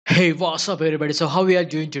Hey, what's up everybody? So how we are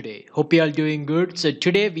doing today? Hope you are doing good. So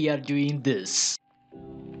today we are doing this.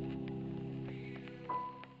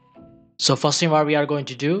 So first thing what we are going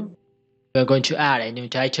to do, we are going to add a new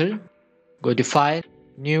title. Go to File,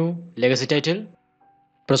 New, Legacy Title.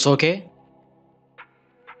 Press OK.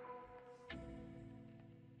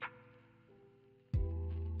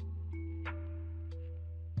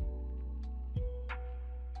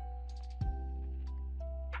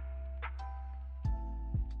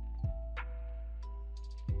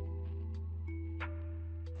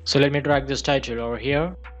 So let me drag this title over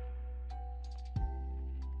here.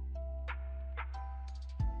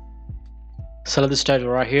 Select this title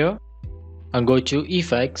right here and go to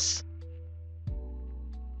Effects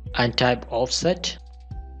and type Offset.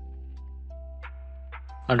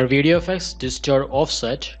 Under Video Effects, Distort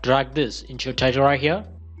Offset, drag this into your title right here.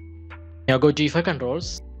 Now go to Effect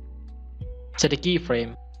Controls, set a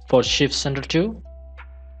keyframe for Shift Center 2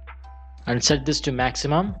 and set this to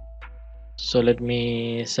maximum. So let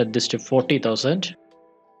me set this to 40,000.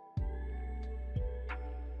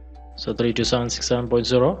 So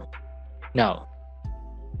 32767.0. Now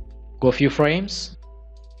go a few frames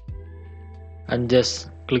and just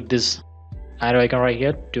click this arrow icon right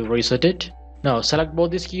here to reset it. Now select both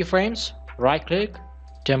these keyframes, right click,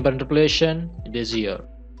 temper interpolation, Bezier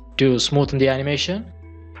to smoothen the animation.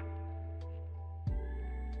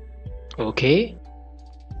 Okay.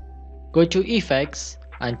 Go to Effects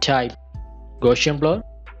and type Gaussian blur.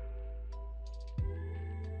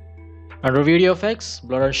 Under Video Effects,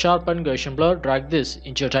 Blur and Sharpen, Gaussian blur, drag this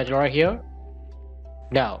into your title right here.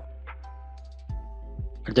 Now,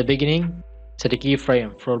 at the beginning, set a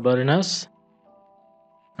keyframe for blurriness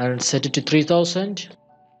and set it to 3000.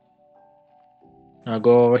 Now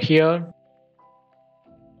go over here,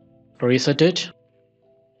 reset it.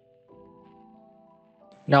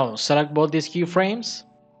 Now select both these keyframes,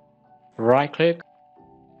 right click,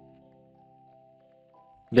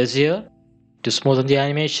 Bezier to smoothen the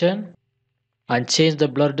animation and change the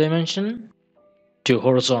blur dimension to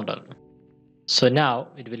horizontal. So now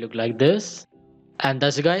it will look like this. And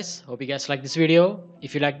that's it guys. Hope you guys like this video.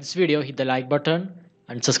 If you like this video, hit the like button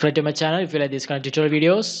and subscribe to my channel if you like these kind of tutorial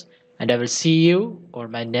videos. And I will see you on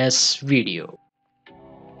my next video.